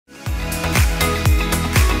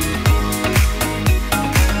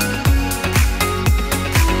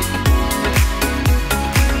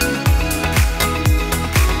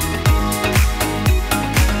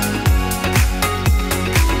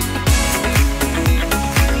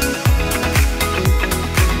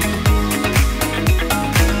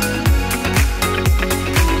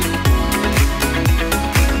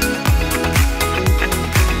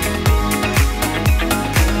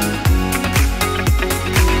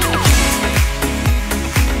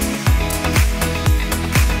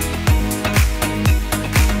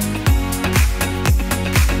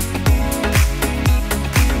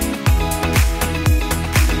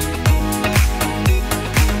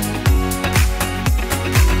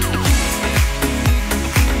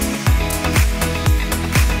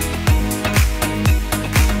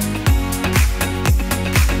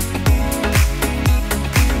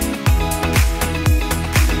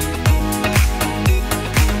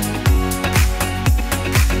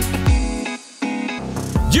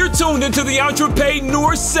tuned into the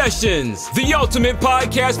Entrepaidneur Sessions, the ultimate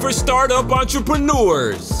podcast for startup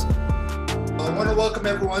entrepreneurs. I want to welcome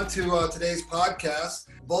everyone to today's podcast.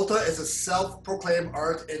 Volta is a self-proclaimed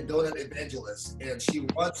art and donut evangelist, and she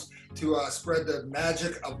wants to spread the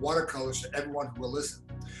magic of watercolors to everyone who will listen.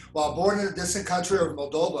 While born in the distant country of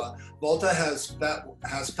Moldova, Volta has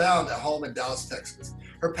found a home in Dallas, Texas.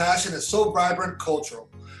 Her passion is so vibrant, cultural,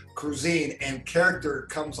 cuisine, and character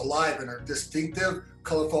comes alive in her distinctive,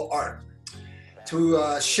 colorful art.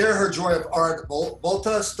 To share her joy of art,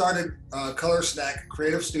 Volta started Color Snack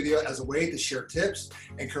Creative Studio as a way to share tips,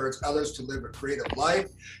 encourage others to live a creative life,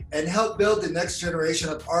 and help build the next generation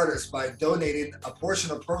of artists by donating a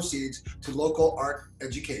portion of proceeds to local art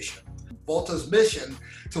education. Volta's mission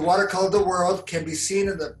to watercolor the world can be seen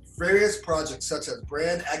in the various projects such as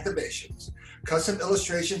brand activations, custom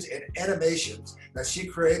illustrations, and animations that she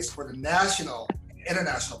creates for the national and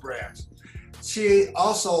international brands. She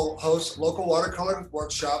also hosts local watercolor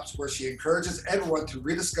workshops where she encourages everyone to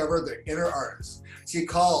rediscover their inner artists. She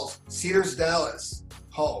calls Cedars, Dallas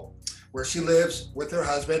home, where she lives with her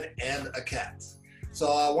husband and a cat.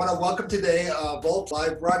 So I want to welcome today Volt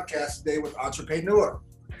live broadcast today with Entrepaidneur.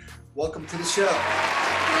 Welcome to the show.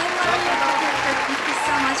 Hi, Mario. Thank you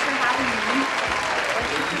so much for having me.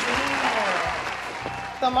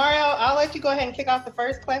 So Mario, I'll let you go ahead and kick off the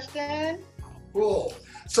first question. Cool.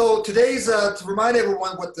 So today's, to remind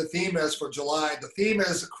everyone what the theme is for July, the theme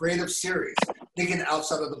is a creative series, thinking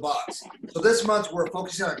outside of the box. So this month we're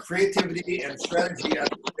focusing on creativity and strategy as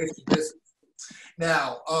it relates to business.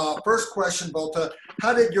 Now, first question, Volta,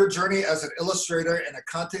 how did your journey as an illustrator and a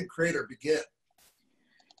content creator begin?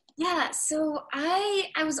 Yeah, so I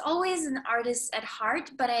was always an artist at heart,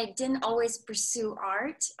 but I didn't always pursue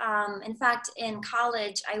art. In fact, in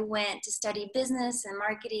college, I went to study business and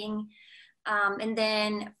marketing. And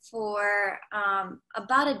then for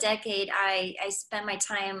about a decade, I spent my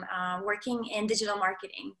time working in digital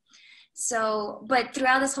marketing. So, but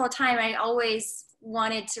throughout this whole time, I always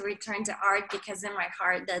wanted to return to art because in my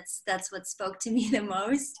heart, that's what spoke to me the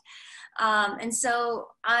most. And so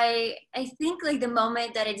I think like the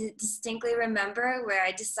moment that I distinctly remember where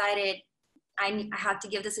I decided I have to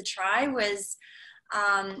give this a try was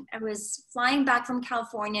I was flying back from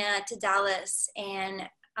California to Dallas, and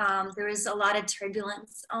there was a lot of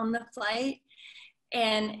turbulence on the flight,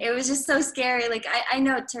 and it was just so scary. Like I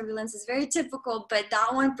know turbulence is very typical, but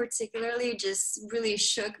that one particularly just really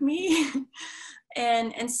shook me.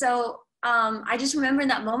 and so I just remember in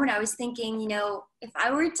that moment I was thinking, you know, if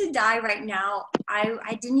I were to die right now,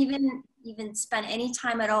 I didn't even spend any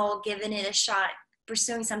time at all giving it a shot,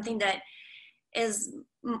 pursuing something that is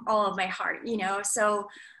all of my heart, you know. So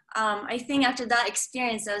I think after that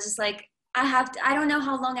experience, I was just like, I don't know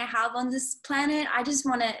how long I have on this planet. I just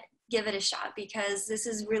want to give it a shot because this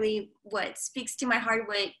is really what speaks to my heart,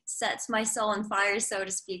 what sets my soul on fire, so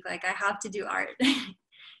to speak. Like I have to do art.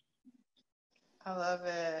 I love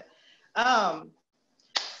it.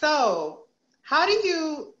 So how do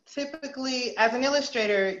you typically, as an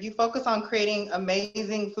illustrator, you focus on creating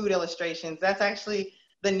amazing food illustrations? That's actually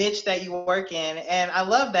the niche that you work in. And I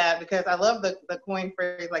love that because I love the coin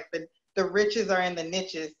phrase, like the riches are in the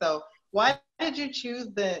niches. So why did you choose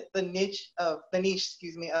the niche of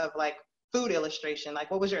like food illustration?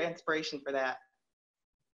 Like what was your inspiration for that?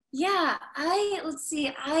 Yeah, I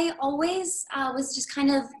always was just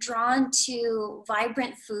kind of drawn to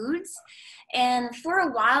vibrant foods. And for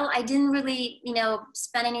a while, I didn't really, you know,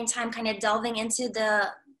 spend any time kind of delving into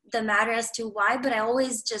the matter as to why, but I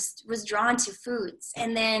always just was drawn to foods.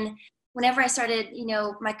 And then whenever I started, you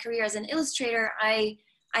know, my career as an illustrator, I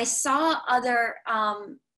saw other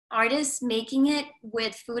artists making it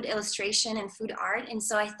with food illustration and food art. And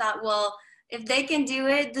so I thought, well, if they can do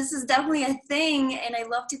it, this is definitely a thing. And I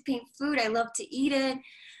love to paint food. I love to eat it.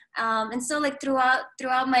 And so like throughout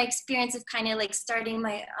my experience of kind of like starting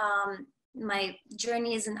my my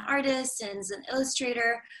journey as an artist and as an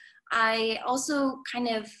illustrator, I also kind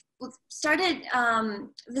of started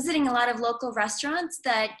visiting a lot of local restaurants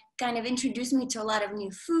that kind of introduced me to a lot of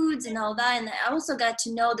new foods and all that. And I also got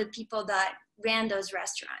to know the people that ran those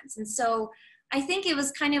restaurants. And so I think it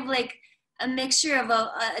was kind of like a mixture of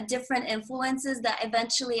a different influences that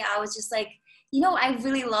eventually I was just like, you know, I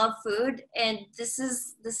really love food and this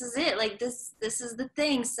is it. Like this is the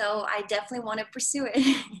thing. So I definitely want to pursue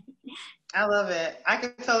it. I love it. I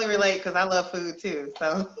can totally relate because I love food too.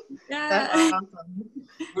 So yeah. That's awesome.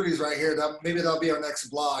 Foodies right here. Maybe that'll be our next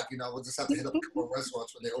blog. You know, we'll just have to hit up a couple of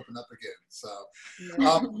restaurants when they open up again. So,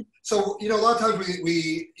 so you know, a lot of times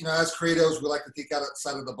we, you know, as creatives, we like to think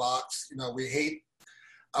outside of the box. You know, we hate,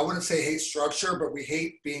 I wouldn't say hate structure, but we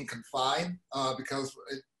hate being confined because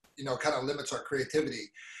kind of limits our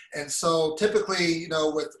creativity. And so typically,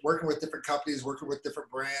 with working with different companies, working with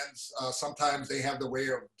different brands, sometimes they have the way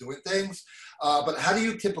of doing things. But how do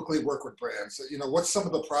you typically work with brands? What's some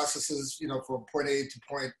of the processes, from point A to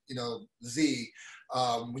point, Z,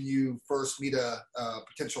 when you first meet a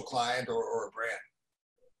potential client or a brand?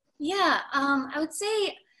 Yeah, I would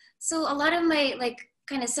say, so a lot of my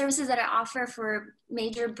kind of services that I offer for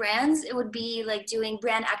major brands, it would be like doing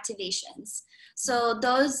brand activations. So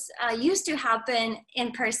those used to happen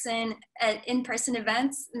in person at in-person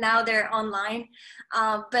events. Now they're online.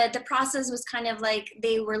 But the process was kind of like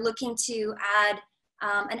they were looking to add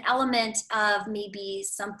an element of maybe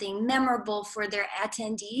something memorable for their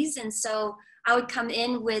attendees. And so I would come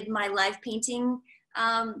in with my live painting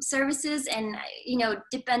services, and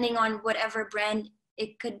depending on whatever brand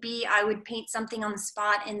it could be, I would paint something on the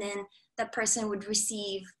spot, and then that person would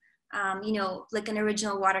receive like an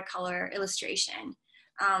original watercolor illustration.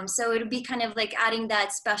 So it would be kind of like adding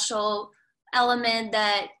that special element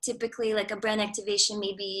that typically like a brand activation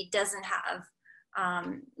maybe doesn't have,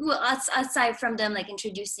 well, aside from them like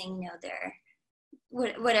introducing their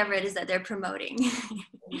whatever it is that they're promoting.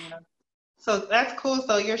 Yeah. So that's cool.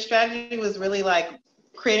 So your strategy was really like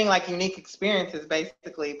creating like unique experiences,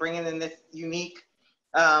 basically bringing in this unique,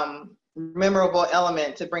 memorable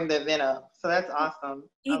element to bring the event up. So that's awesome.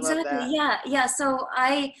 Exactly. Yeah. So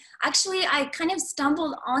I kind of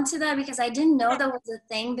stumbled onto that because I didn't know that was a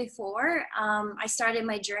thing before I started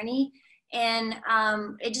my journey. And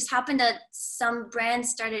it just happened that some brands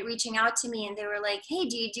started reaching out to me and they were like, hey,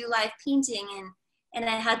 do you do live painting? And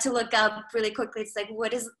I had to look up really quickly. It's like,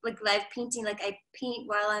 what is like live painting? Like I paint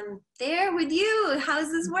while I'm there with you. How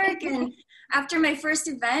does this work? And after my first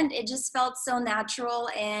event, it just felt so natural.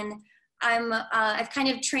 And I've kind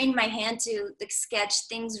of trained my hand to like sketch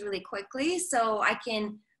things really quickly, so I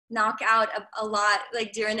can knock out a lot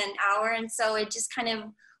like during an hour. And so it just kind of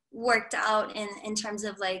worked out in terms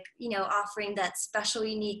of like, offering that special,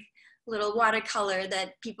 unique little watercolor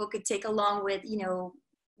that people could take along with,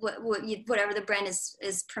 whatever the brand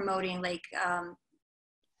is promoting, like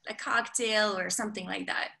a cocktail or something like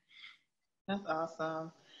that. That's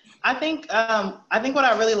awesome. I think what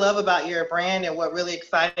I really love about your brand and what really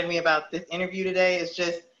excited me about this interview today is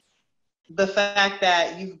just the fact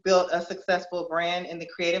that you've built a successful brand in the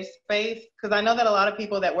creative space. Because I know that a lot of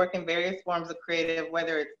people that work in various forms of creative,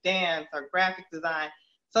 whether it's dance or graphic design,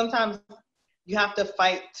 sometimes you have to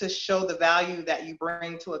fight to show the value that you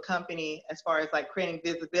bring to a company as far as like creating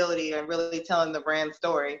visibility and really telling the brand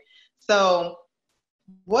story. So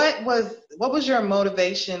what was your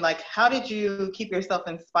motivation? Like, how did you keep yourself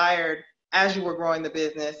inspired as you were growing the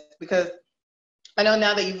business? Because I know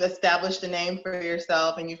now that you've established a name for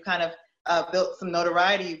yourself and you've kind of built some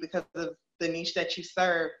notoriety because of the niche that you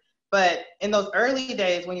serve. But in those early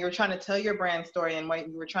days when you were trying to tell your brand story and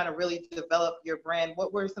when you were trying to really develop your brand,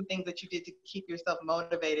 what were some things that you did to keep yourself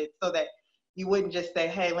motivated so that you wouldn't just say,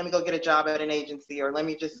 hey, let me go get a job at an agency, or let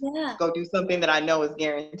me just go do something that I know is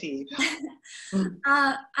guaranteed?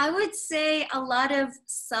 I would say a lot of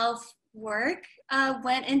self-work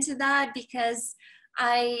went into that, because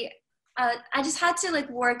I just had to like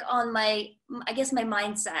work on my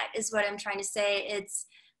mindset is what I'm trying to say.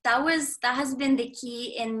 That has been the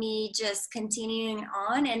key in me just continuing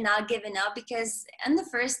on and not giving up, because in the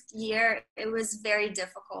first year it was very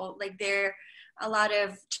difficult. Like there are a lot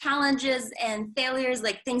of challenges and failures,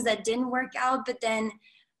 like things that didn't work out, but then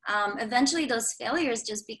eventually those failures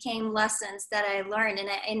just became lessons that I learned,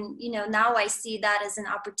 and now I see that as an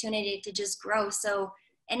opportunity to just grow. So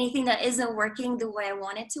anything that isn't working the way I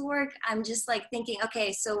want it to work, I'm just like thinking,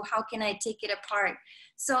 okay, so how can I take it apart?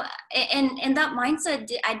 So, and that mindset,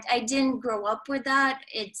 I didn't grow up with that.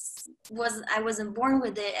 I wasn't born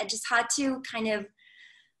with it. I just had to kind of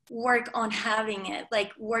work on having it,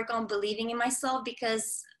 like work on believing in myself,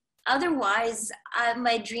 because otherwise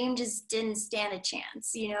my dream just didn't stand a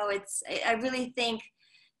chance. I really think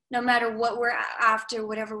no matter what we're after,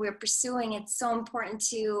 whatever we're pursuing, it's so important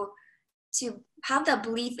to have that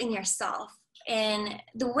belief in yourself. And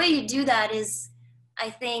the way you do that is,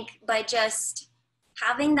 I think, by just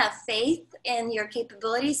having that faith in your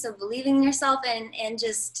capabilities, so believing in yourself and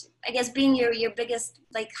just, I guess, being your biggest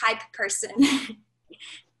like hype person.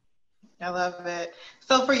 I love it.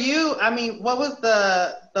 So for you, I mean, what was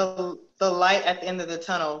the light at the end of the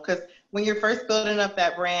tunnel? Because when you're first building up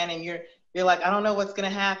that brand and you're like, I don't know what's going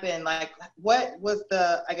to happen. Like, what was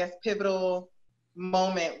the, I guess, pivotal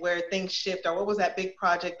moment where things shift, or what was that big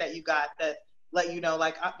project that you got that let you know,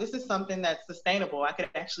 like, this is something that's sustainable. I could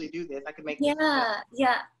actually do this. I could make this happen.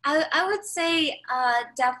 Yeah. I would say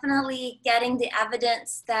definitely getting the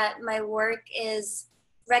evidence that my work is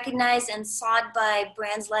recognized and sought by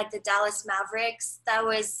brands like the Dallas Mavericks. That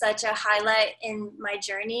was such a highlight in my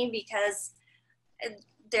journey because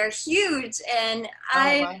they're huge, and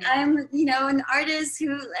I'm an artist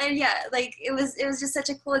who like it was just such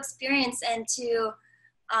a cool experience, and to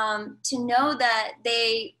know that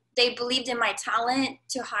they believed in my talent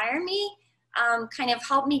to hire me kind of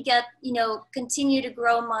helped me get continue to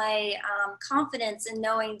grow my confidence in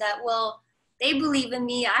knowing that, well, they believe in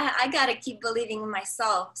me, I got to keep believing in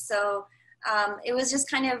myself. So it was just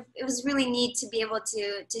it was really neat to be able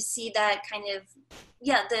to see that kind of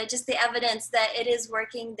the evidence that it is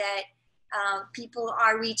working, that people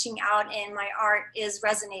are reaching out and my art is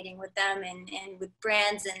resonating with them and with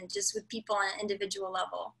brands and just with people on an individual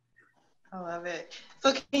level. I love it.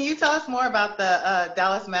 So can you tell us more about the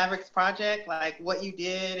Dallas Mavericks project, like what you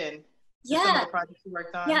did and some of the projects you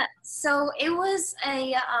worked on? Yeah, so it was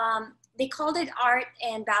they called it Art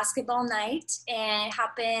and Basketball Night, and it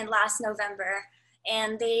happened last November.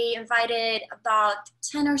 And they invited about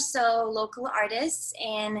 10 or so local artists,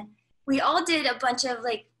 and we all did a bunch of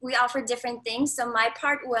we offered different things. So my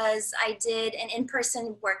part was I did an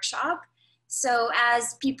in-person workshop. So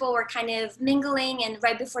as people were kind of mingling, and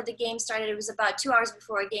right before the game started, it was about 2 hours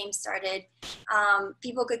before a game started,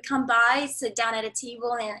 people could come by, sit down at a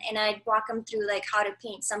table, and I'd walk them through how to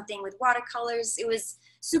paint something with watercolors. It was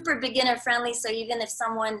super beginner friendly. So even if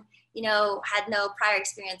someone, had no prior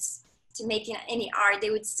experience to making any art, they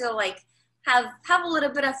would still have a little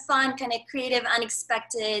bit of fun, kind of creative,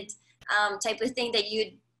 unexpected type of thing that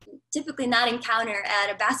you'd typically not encounter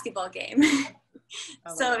at a basketball game.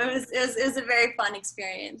 So it was a very fun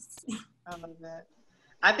experience. I love that.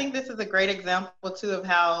 I think this is a great example too of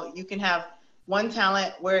how you can have one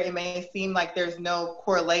talent where it may seem like there's no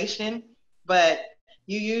correlation, but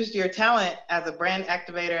you used your talent as a brand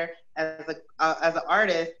activator, as an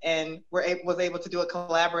artist, and was able to do a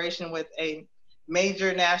collaboration with a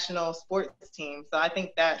major national sports team. So I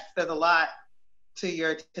think that says a lot to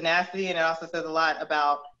your tenacity, and it also says a lot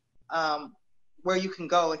about where you can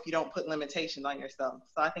go if you don't put limitations on yourself.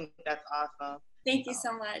 So I think that's awesome. Thank you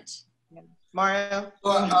so much. Yeah. Mario?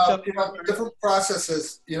 Well, different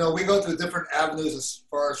processes, we go through different avenues as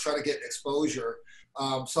far as trying to get exposure.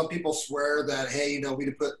 Some people swear that, hey, we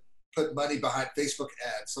need to put money behind Facebook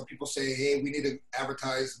ads. Some people say, hey, we need to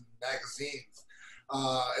advertise in magazines.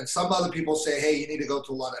 And some other people say, hey, you need to go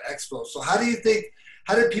to a lot of expos. So how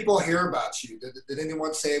did people hear about you? Did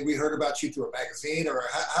anyone say, we heard about you through a magazine? Or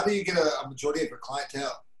how do you get a majority of your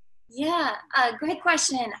clientele? Yeah, great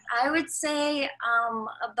question. I would say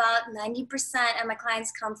about 90% of my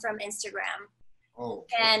clients come from Instagram. Oh,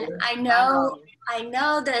 and okay. I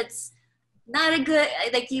know that's not a good,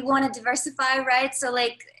 you want to diversify, right? So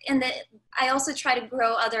I also try to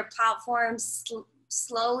grow other platforms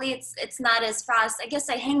slowly. It's not as fast. I guess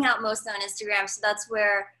I hang out mostly on Instagram, so that's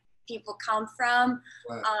where people come from.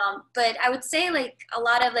 Right. But I would say a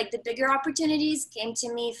lot of the bigger opportunities came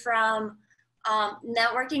to me from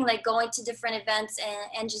networking, going to different events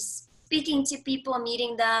and just speaking to people,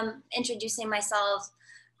 meeting them, introducing myself,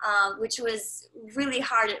 which was really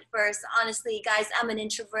hard at first. Honestly, guys, I'm an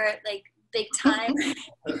introvert, big time.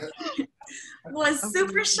 Was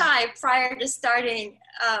super shy prior to starting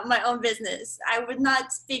my own business. I would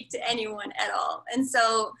not speak to anyone at all. And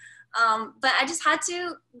so, but I just had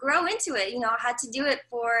to grow into it. I had to do it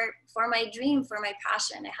for my dream, for my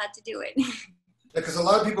passion. I had to do it. Because a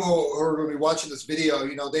lot of people who are going to be watching this video,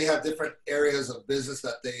 they have different areas of business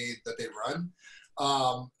that they run.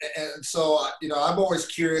 And so, I'm always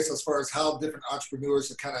curious as far as how different entrepreneurs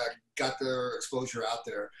have kind of got their exposure out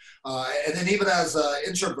there. And then even as an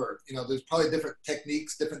introvert, there's probably different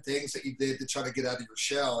techniques, different things that you did to try to get out of your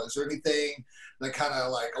shell. Is there anything that kind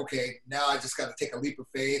of okay, now I just got to take a leap of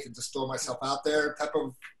faith and just throw myself out there type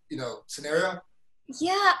of, scenario?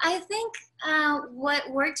 Yeah, I think what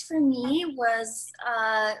worked for me was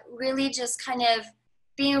really just kind of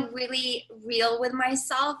being really real with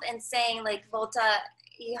myself and saying Volta,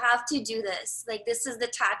 you have to do this. This is the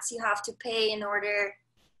tax you have to pay in order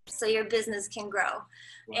so your business can grow.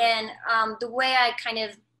 Wow. And the way I kind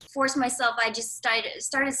of forced myself, I just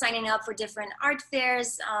started signing up for different art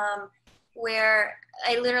fairs where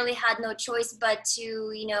I literally had no choice but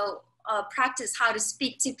to, practice how to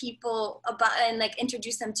speak to people about and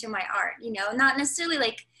introduce them to my art, not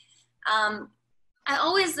necessarily I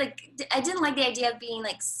always I didn't like the idea of being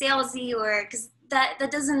salesy, or because that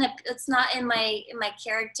doesn't, it's not in my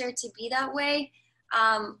character to be that way.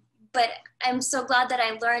 But I'm so glad that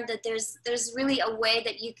I learned that there's really a way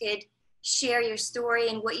that you could share your story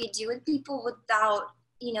and what you do with people without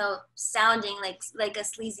sounding like a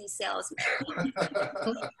sleazy salesman.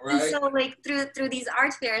 Right. And so like through these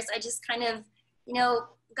art fairs, I just kind of,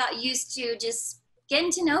 got used to just getting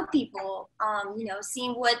to know people,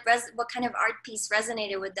 seeing what kind of art piece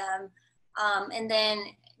resonated with them. And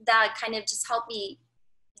then that kind of just helped me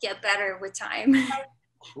get better with time.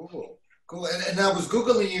 Cool. And I was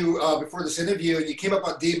Googling you before this interview, and you came up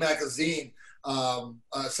on D Magazine,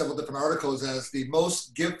 several different articles as the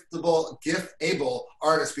most gift-able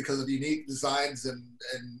artist because of unique designs and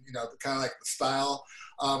the kind of like the style.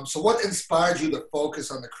 So what inspired you to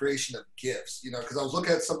focus on the creation of gifts? Because I was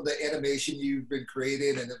looking at some of the animation you've been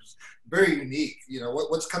creating, and it was very unique.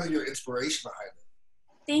 What's kind of your inspiration behind it?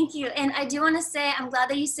 Thank you. And I do want to say, I'm glad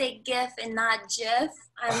that you say GIF and not GIF.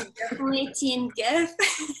 I'm definitely team GIF.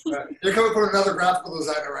 You're coming from another graphical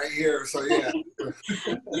designer right here, so yeah.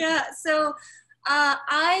 Yeah, so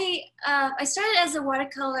I started as a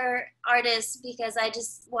watercolor artist because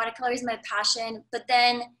watercolor is my passion. But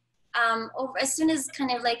then as soon as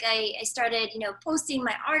kind of like I started, posting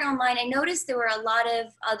my art online, I noticed there were a lot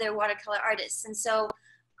of other watercolor artists. And so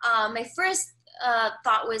my first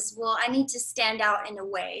thought was, well, I need to stand out in a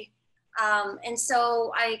way. And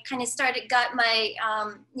so I kind of got my,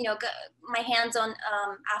 got my hands on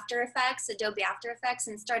After Effects, Adobe After Effects,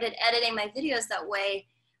 and started editing my videos that way.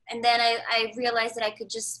 And then I realized that I could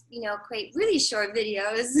just, create really short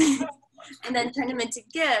videos and then turn them into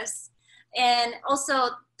GIFs. And also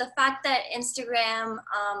the fact that Instagram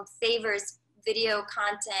favors video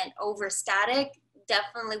content over static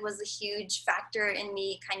definitely was a huge factor in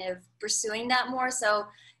me kind of pursuing that more. So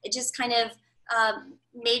it just kind of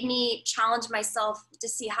made me challenge myself to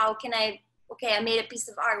see I made a piece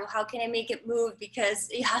of art. Well, how can I make it move? Because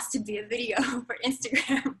it has to be a video for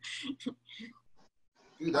Instagram.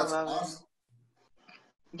 Dude, that's awesome.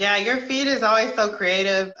 Yeah, your feed is always so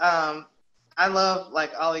creative. I love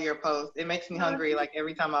like all of your posts. It makes me hungry like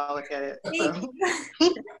every time I look at it.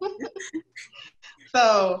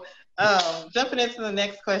 So jumping into the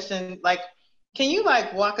next question, like, can you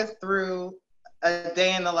like walk us through a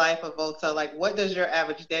day in the life of Volta? Like, what does your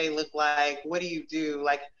average day look like? What do you do?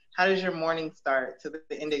 Like, how does your morning start to the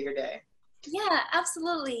end of your day? Yeah,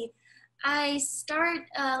 absolutely. I start,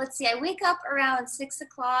 I wake up around 6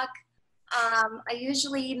 o'clock. I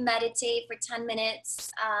usually meditate for 10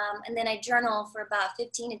 minutes, and then I journal for about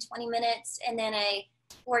 15 to 20 minutes, and then I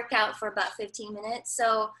work out for about 15 minutes.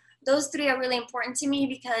 So those three are really important to me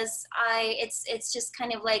because it's just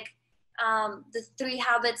kind of like the three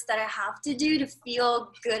habits that I have to do to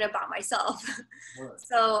feel good about myself.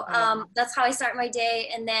 So that's how I start my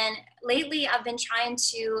day. And then lately I've been trying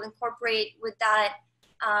to incorporate with that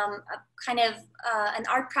an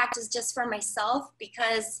art practice just for myself,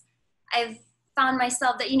 because I've found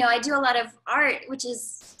myself that, I do a lot of art, which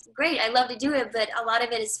is great. I love to do it, but a lot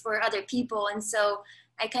of it is for other people. And so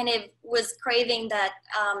I kind of was craving that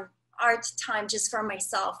art time just for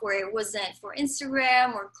myself, where it wasn't for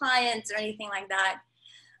Instagram or clients or anything like that.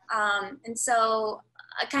 And so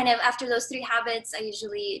kind of after those three habits, I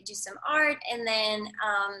usually do some art. And then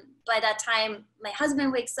by that time, my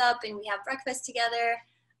husband wakes up and we have breakfast together.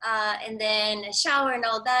 And then a shower and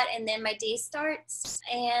all that, and then my day starts.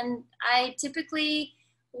 And I typically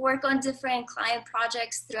work on different client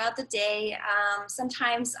projects throughout the day.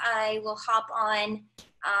 Sometimes I will hop on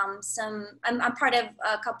I'm part of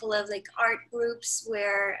a couple of like art groups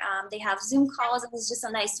where they have Zoom calls, and it's just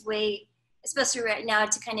a nice way, especially right now,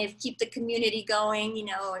 to kind of keep the community going,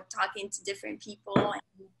 talking to different people.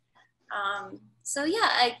 And, so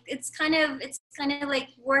yeah, it's kind of like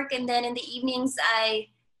work. And then in the evenings, I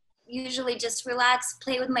usually just relax,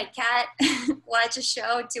 play with my cat, watch a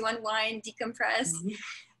show to unwind, decompress,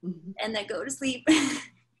 and then go to sleep.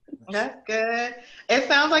 That's good. It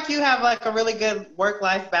sounds like you have like a really good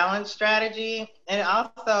work-life balance strategy. And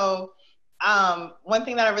also, one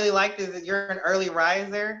thing that I really liked is that you're an early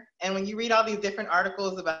riser. And when you read all these different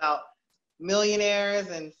articles about millionaires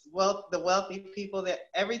and the wealthy people, that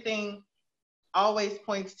everything always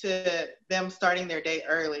points to them starting their day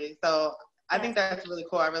early. So I think that's really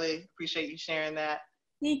cool. I really appreciate you sharing that.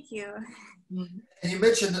 Thank you. And you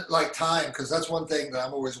mentioned like time, because that's one thing that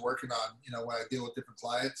I'm always working on, when I deal with different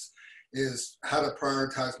clients, is how to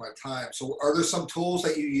prioritize my time. So are there some tools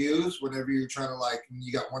that you use whenever you're trying to, like,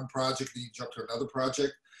 you got one project and you jump to another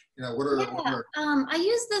project? I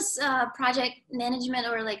use this project management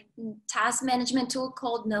or like task management tool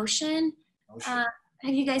called Notion. Have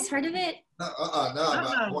you guys heard of it? No,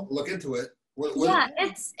 I want to look into it.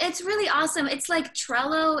 It's really awesome. It's like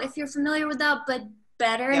Trello, if you're familiar with that, but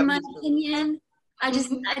better in my opinion. I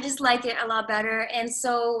just like it a lot better. And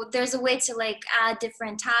so there's a way to like add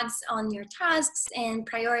different tags on your tasks and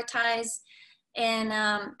prioritize. And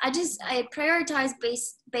I prioritize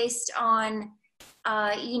based on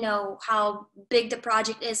how big the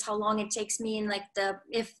project is, how long it takes me, and like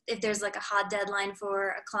if there's like a hot deadline for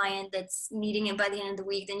a client that's needing it by the end of the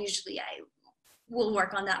week, then usually I will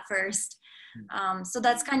work on that first. So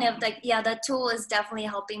that's kind of like, yeah, that tool is definitely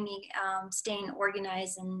helping me staying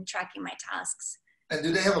organized and tracking my tasks. And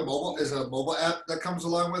do they have is it a mobile app that comes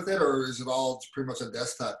along with it, or is it all pretty much a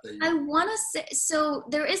desktop that you? I want to say, so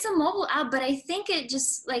there is a mobile app, but I think it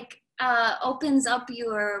just like opens up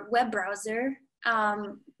your web browser.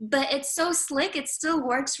 But it's so slick, it still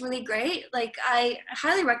works really great. Like I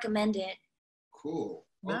highly recommend it. Cool.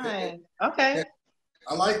 Okay. Nice. Okay. Yeah,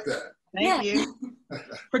 I like that. Thank you.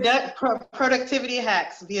 Productivity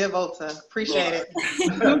hacks via Volta. Appreciate it.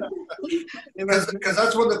 Because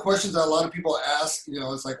that's one of the questions that a lot of people ask.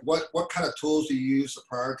 It's like, what kind of tools do you use to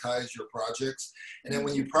prioritize your projects? And then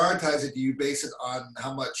when you prioritize it, do you base it on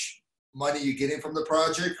how much money you're getting from the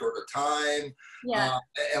project or the time? Yeah.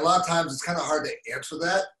 And a lot of times it's kind of hard to answer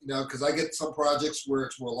that, because I get some projects where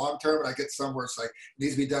it's more long term, and I get some where it's like it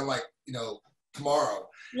needs to be done like tomorrow.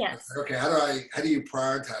 Yes. Like, okay, how do you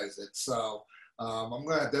prioritize it? So I'm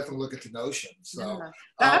gonna definitely look into Notion. So yeah.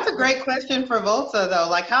 That's a great question for Volta though.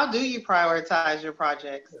 Like, how do you prioritize your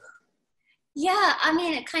projects? Yeah, I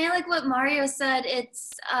mean, kind of like what Mario said.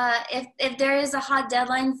 It's if there is a hot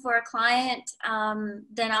deadline for a client,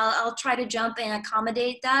 then I'll try to jump and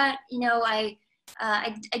accommodate that. I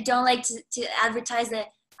don't like to advertise that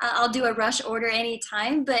I'll do a rush order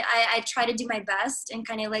anytime, but I try to do my best and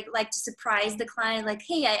kind of like to surprise the client, like,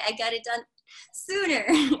 hey, I got it done sooner,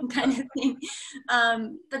 kind of thing.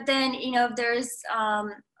 But then, if there's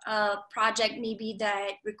a project maybe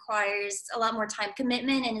that requires a lot more time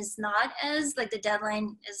commitment and is not as like the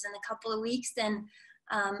deadline is in a couple of weeks, then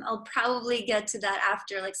I'll probably get to that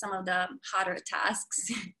after like some of the hotter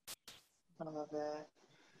tasks. I love that.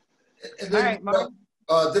 And then, all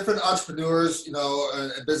right, different entrepreneurs,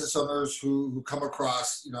 and business owners who come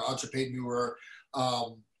across, Entrepaidneur,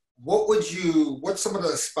 what's some of the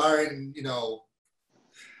aspiring,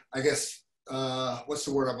 I guess, what's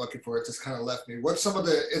the word I'm looking for? It just kind of left me. What's some of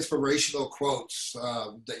the inspirational quotes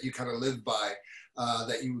that you kind of live by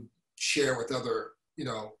that you share with other,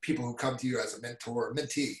 people who come to you as a mentor or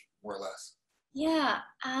mentee, more or less? Yeah,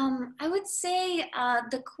 I would say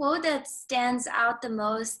the quote that stands out the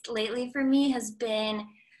most lately for me has been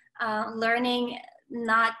learning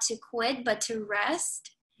not to quit, but to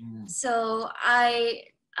rest. So I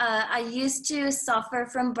used to suffer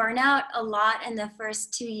from burnout a lot in the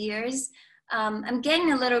first 2 years. I'm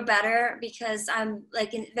getting a little better because I'm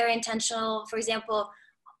like very intentional. For example,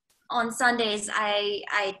 on Sundays,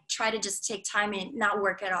 I try to just take time and not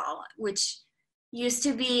work at all, which used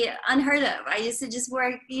to be unheard of. I used to just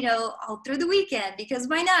work, all through the weekend because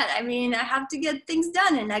why not? I mean, I have to get things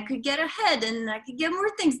done and I could get ahead and I could get more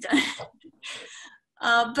things done.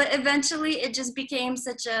 But eventually it just became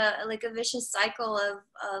such a vicious cycle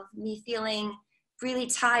of me feeling really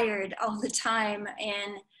tired all the time.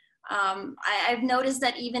 And I've noticed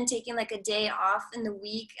that even taking like a day off in the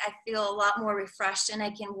week, I feel a lot more refreshed and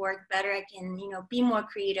I can work better. I can, be more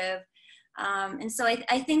creative. And so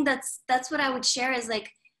I think that's what I would share is like,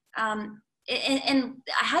 and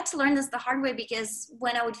I had to learn this the hard way because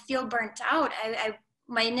when I would feel burnt out,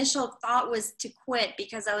 my initial thought was to quit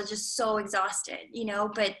because I was just so exhausted,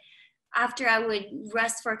 but after I would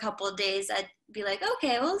rest for a couple of days, I'd be like,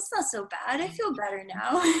 okay, well, it's not so bad. I feel better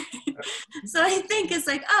now. So I think it's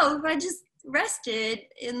like, oh, if I just rested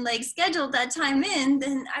and like scheduled that time in,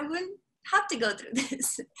 then I wouldn't have to go through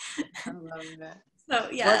this. I love that. So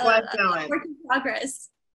yeah, work-life balance. Work in progress.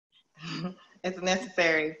 It's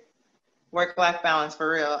necessary. Work-life balance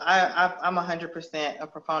for real. I'm 100% a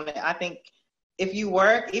proponent. I think if you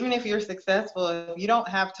work, even if you're successful, if you don't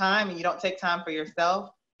have time and you don't take time for yourself,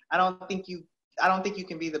 I don't think you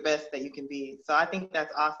can be the best that you can be. So I think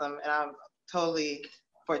that's awesome, and I'm totally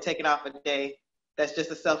for taking off a day that's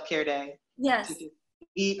just a self-care day. Yes. To just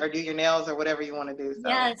eat or do your nails or whatever you want to do. So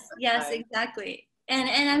yes, exactly.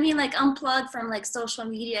 And I mean, like, unplug from like social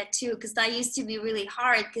media too, because that used to be really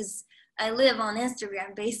hard because I live on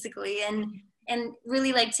Instagram basically, and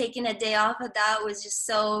really like taking a day off of that was just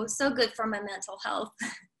so good for my mental health.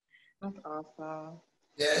 That's awesome.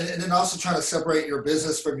 Yeah, and then also trying to separate your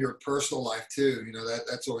business from your personal life too.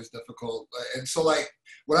 That's always difficult. And so like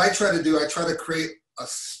what I try to do, I try to create a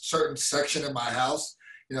certain section in my house,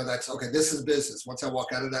 that's okay. This is business. Once I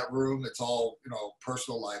walk out of that room, it's all,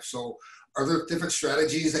 personal life. So are there different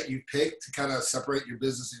strategies that you pick to kind of separate your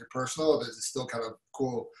business and your personal, or is it still kind of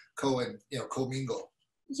co-mingle?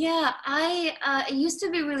 Yeah, it used to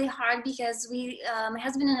be really hard because my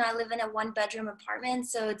husband and I live in a 1-bedroom apartment,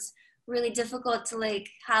 so it's really difficult to like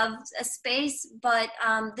have a space. But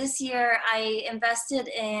this year I invested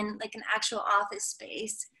in like an actual office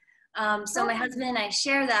space. So my husband and I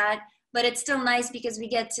share that, but it's still nice because we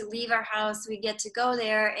get to leave our house, we get to go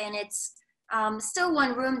there, and it's still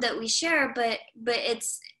one room that we share, but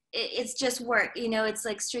it's just work, it's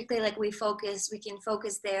like strictly like we can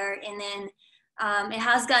focus there. And then it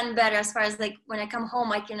has gotten better as far as like when I come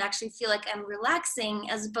home, I can actually feel like I'm relaxing,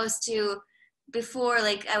 as opposed to before,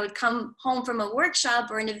 like I would come home from a workshop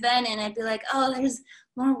or an event and I'd be like, oh, there's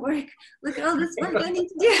more work. Look at all this work I need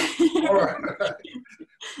to do.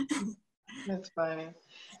 That's funny.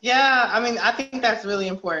 Yeah, I mean, I think that's really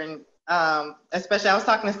important. Especially, I was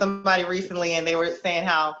talking to somebody recently and they were saying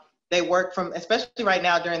how they work from, especially right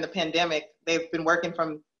now during the pandemic, they've been working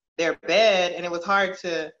from their bed, and it was hard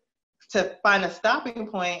to find a stopping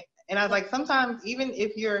point. And I was like, sometimes even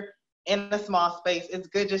if you're in a small space, it's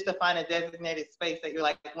good just to find a designated space that you're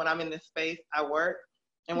like, when I'm in this space, I work,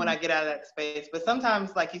 and when I get out of that space. But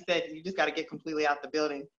sometimes, like you said, you just got to get completely out the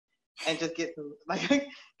building and just get some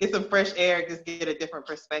fresh air, just get a different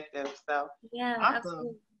perspective. So yeah, awesome.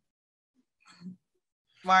 Absolutely.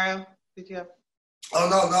 Mario, did you have? Oh,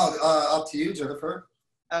 no, up to you, Jennifer.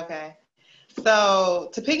 Okay. So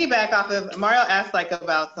to piggyback off of Mario asked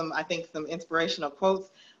about some inspirational quotes.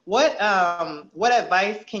 What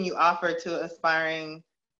advice can you offer to aspiring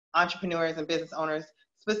entrepreneurs and business owners,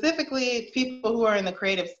 specifically people who are in the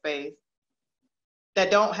creative space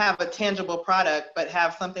that don't have a tangible product but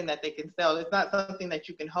have something that they can sell? It's not something that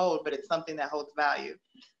you can hold, but it's something that holds value.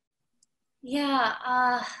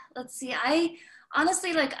 Yeah, let's see. I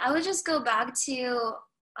honestly, I would just go back to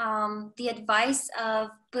the advice of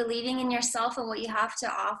believing in yourself and what you have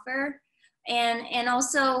to offer, and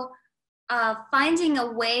also finding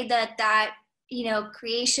a way that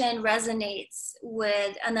creation resonates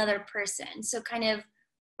with another person. So kind of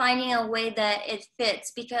finding a way that it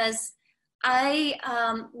fits, because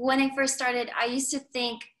when I first started, I used to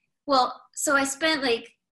think, so I spent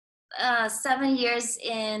 7 years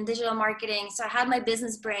in digital marketing. So I had my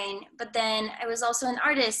business brain, but then I was also an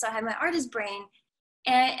artist. So I had my artist brain.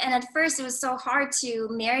 And at first it was so hard to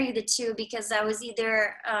marry the two, because I was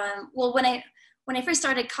either, when I first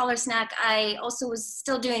started Color Snack, I also was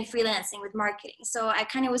still doing freelancing with marketing. So I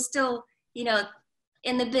kind of was still,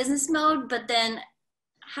 in the business mode, but then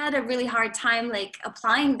had a really hard time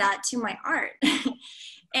applying that to my art.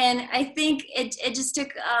 And I think it just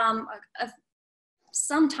took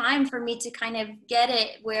some time for me to kind of get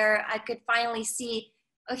it where I could finally see,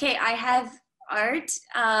 okay, I have art.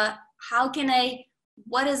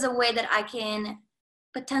 What is a way that I can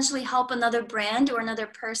potentially help another brand or another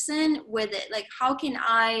person with it? How can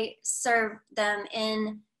I serve them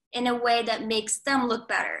in a way that makes them look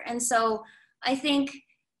better? And so I think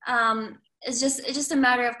it's just a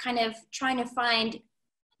matter of kind of trying to find,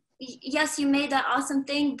 yes, you made that awesome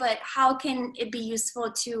thing, but how can it be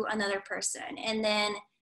useful to another person? And then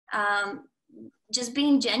just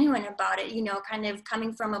being genuine about it, kind of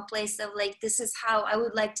coming from a place of this is how I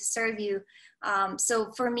would like to serve you.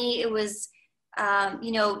 So for me, it was,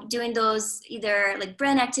 doing those either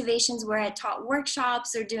brand activations where I taught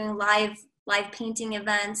workshops, or doing live painting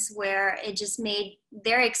events where it just made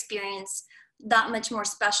their experience that much more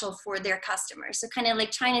special for their customers. So kind of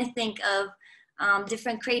trying to think of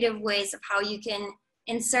different creative ways of how you can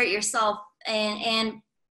insert yourself and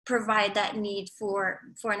provide that need for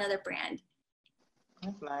another brand.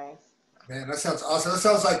 That's nice. Man, that sounds awesome. That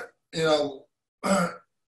sounds like,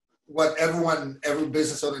 what every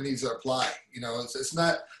business owner needs to apply. It's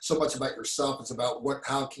not so much about yourself. It's about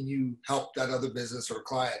how can you help that other business or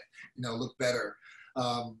client, look better.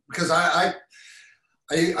 Because I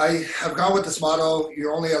have gone with this motto: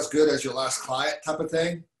 you're only as good as your last client, type of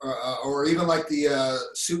thing, or even like the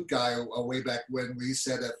suit guy way back when we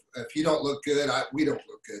said, if you don't look good, we don't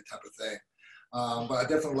look good, type of thing. But I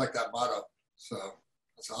definitely like that motto. So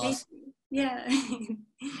that's awesome. Yeah.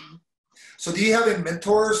 So do you have any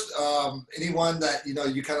mentors, anyone that,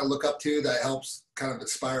 you kind of look up to that helps kind of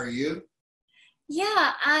inspire you?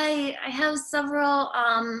 Yeah, I have several.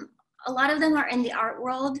 A lot of them are in the art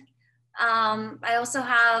world. I also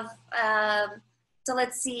have, so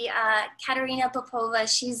let's see, Katerina Popova.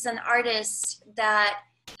 She's an artist that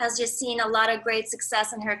has just seen a lot of great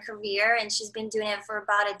success in her career, and she's been doing it for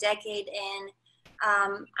about a decade. And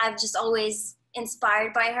I've just always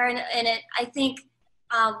inspired by her. And I think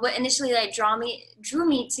what initially like drew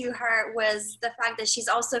me to her was the fact that she's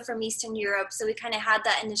also from Eastern Europe. So we kind of had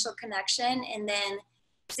that initial connection, and then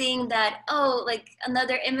seeing that, oh, like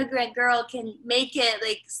another immigrant girl can make it,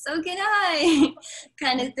 like, so can I,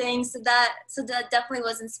 kind of thing. So that definitely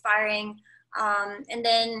was inspiring. And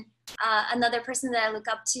then another person that I look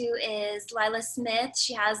up to is Lila Smith.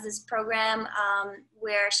 She has this program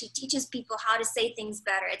where she teaches people how to say things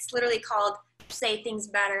better. It's literally called Say Things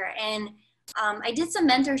Better. And I did some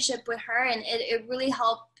mentorship with her, and it really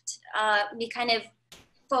helped me kind of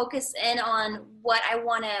focus in on what I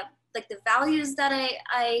want to, like the values that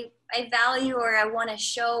I value or I want to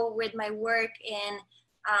show with my work, and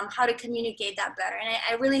how to communicate that better. And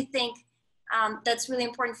I really think that's really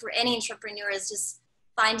important for any entrepreneur, is just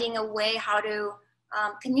finding a way how to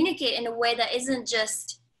communicate in a way that isn't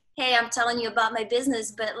just, hey, I'm telling you about my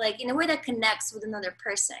business, but like in a way that connects with another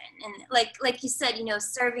person. And like you said, you know,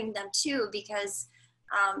 serving them too, because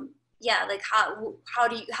yeah, like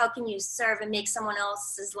how can you serve and make someone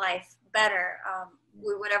else's life better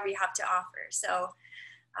with whatever you have to offer. So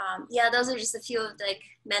yeah, those are just a few of like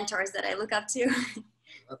mentors that I look up to.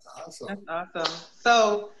 That's awesome. That's awesome.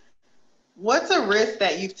 So what's a risk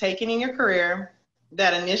that you've taken in your career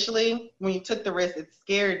that initially, when you took the risk, it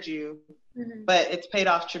scared you, but it's paid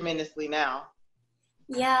off tremendously now?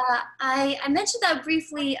 Yeah, I mentioned that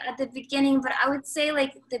briefly at the beginning, but I would say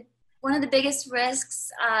like one of the biggest risks,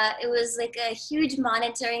 it was like a huge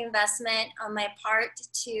monetary investment on my part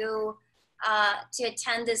to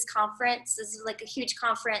attend this conference. This is like a huge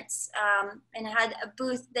conference, and I had a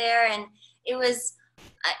booth there, and it was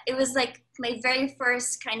like my very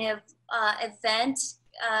first kind of event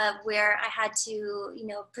where I had to, you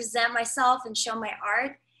know, present myself and show my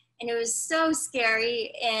art, and it was so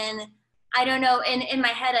scary. And I don't know, in my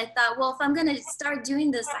head I thought, well, if I'm gonna start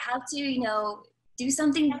doing this, I have to, you know, do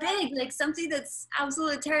something big, like something that's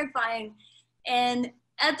absolutely terrifying. And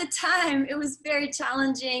at the time, it was very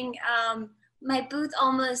challenging. My booth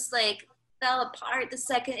almost like fell apart the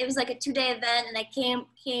second. It was like a 2-day event, and I came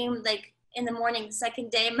like in the morning, the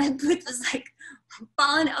second day, my booth was like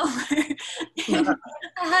falling over.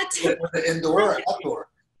 I had to indoor or outdoor?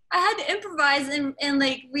 I had to improvise and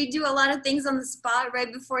like redo a lot of things on the spot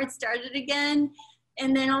right before it started again.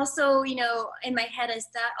 And then also, you know, in my head, I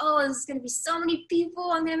thought, oh, there's going to be so many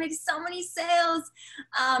people. I'm going to make so many sales.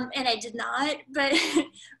 And I did not.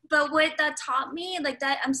 But what that taught me, like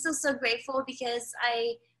that, I'm still so grateful, because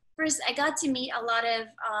I got to meet a lot of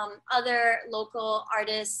other local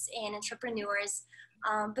artists and entrepreneurs.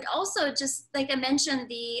 But also, just like I mentioned,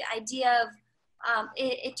 the idea of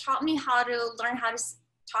it taught me how to learn how to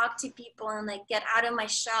talk to people and like get out of my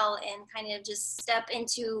shell and kind of just step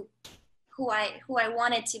into who I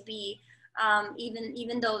wanted to be,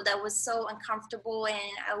 even though that was so uncomfortable, and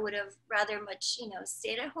I would have rather much, you know,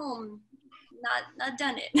 stayed at home, not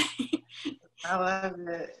done it. I love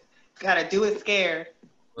it. Gotta do it scared.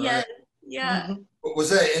 Right. Yeah. Mm-hmm. Was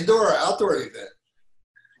that indoor or outdoor event?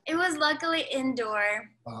 It was luckily indoor.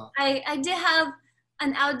 I did have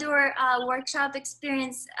an outdoor workshop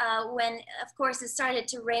experience when, of course, it started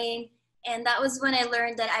to rain. And that was when I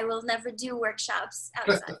learned that I will never do workshops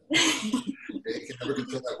outside. You can never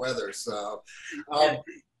control that weather. So,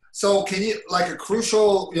 so can you, like a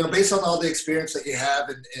crucial, you know, based on all the experience that you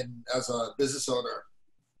have in as a business owner,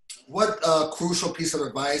 what crucial piece of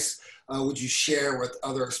advice would you share with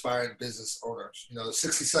other aspiring business owners? You know,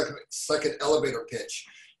 60-second elevator pitch.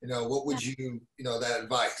 You know, what would you know, that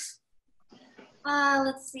advice?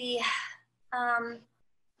 Let's see.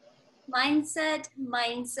 Mindset.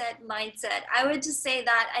 I would just say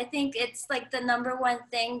that I think it's like the number one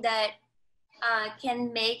thing that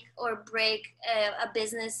can make or break a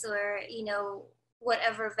business, or, you know,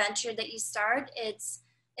 whatever venture that you start. It's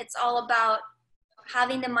all about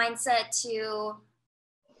having the mindset to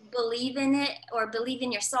believe in it, or believe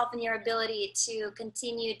in yourself and your ability to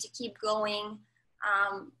continue to keep going,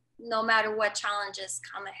 no matter what challenges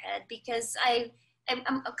come ahead. Because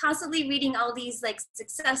I'm constantly reading all these like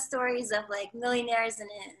success stories of like millionaires and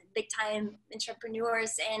big time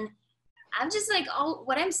entrepreneurs, and I'm just like,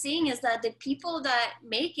 what I'm seeing is that the people that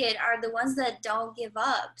make it are the ones that don't give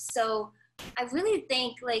up. So I really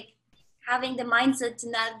think like having the mindset to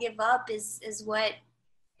not give up is what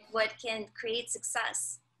can create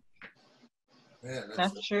success. Man,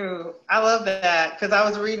 that's true. I love that, because I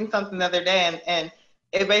was reading something the other day, and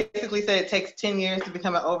it basically said it takes 10 years to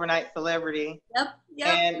become an overnight celebrity. Yep.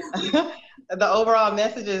 And the overall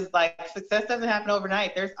message is like, success doesn't happen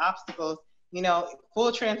overnight. There's obstacles. You know,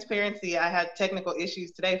 full transparency, I had technical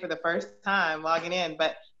issues today for the first time logging in,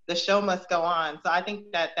 but the show must go on. So I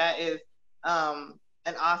think that is an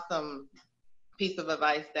awesome piece of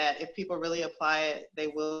advice that if people really apply it, they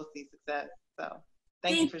will see success. So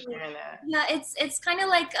thank you for sharing that. Yeah, it's kind of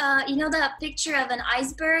like, you know, that picture of an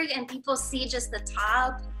iceberg and people see just the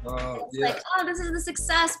top. It's like, oh, this is the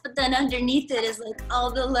success. But then underneath it is like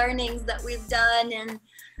all the learnings that we've done and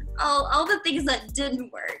all the things that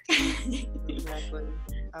didn't work. Exactly.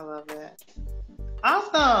 I love it.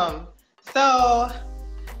 Awesome. So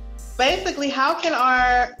basically, how can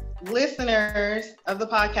our listeners of the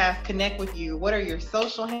podcast connect with you? What are your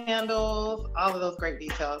social handles? All of those great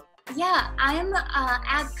details. Yeah, I'm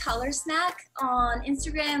at Color Snack on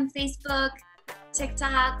Instagram, Facebook,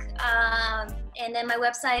 TikTok, and then my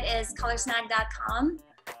website is colorsnack.com.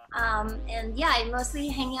 And yeah, I mostly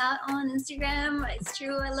hang out on Instagram. It's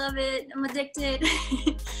true, I love it. I'm addicted.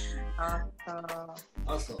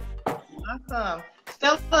 Awesome.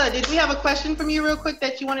 Stella, did we have a question from you real quick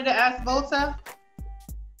that you wanted to ask Volta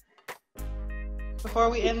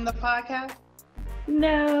before we end the podcast?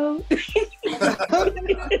 No.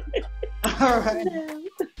 All right. No.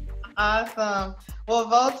 Awesome. Well,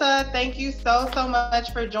 Volta, thank you so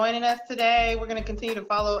much for joining us today. We're going to continue to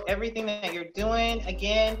follow everything that you're doing.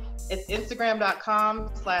 Again, it's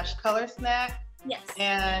Instagram.com/colorsnack. Yes.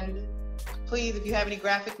 And please, if you have any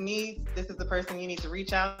graphic needs, this is the person you need to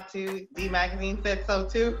reach out to. D Magazine said so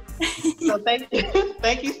too. So thank you.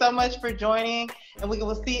 Thank you so much for joining. And we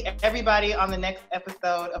will see everybody on the next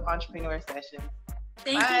episode of Entrepreneur Sessions.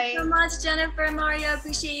 Thank you so much, Jennifer and Mario.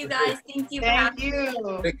 Appreciate you guys. Thank you. Thank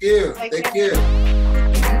you. Thank you. Thank you.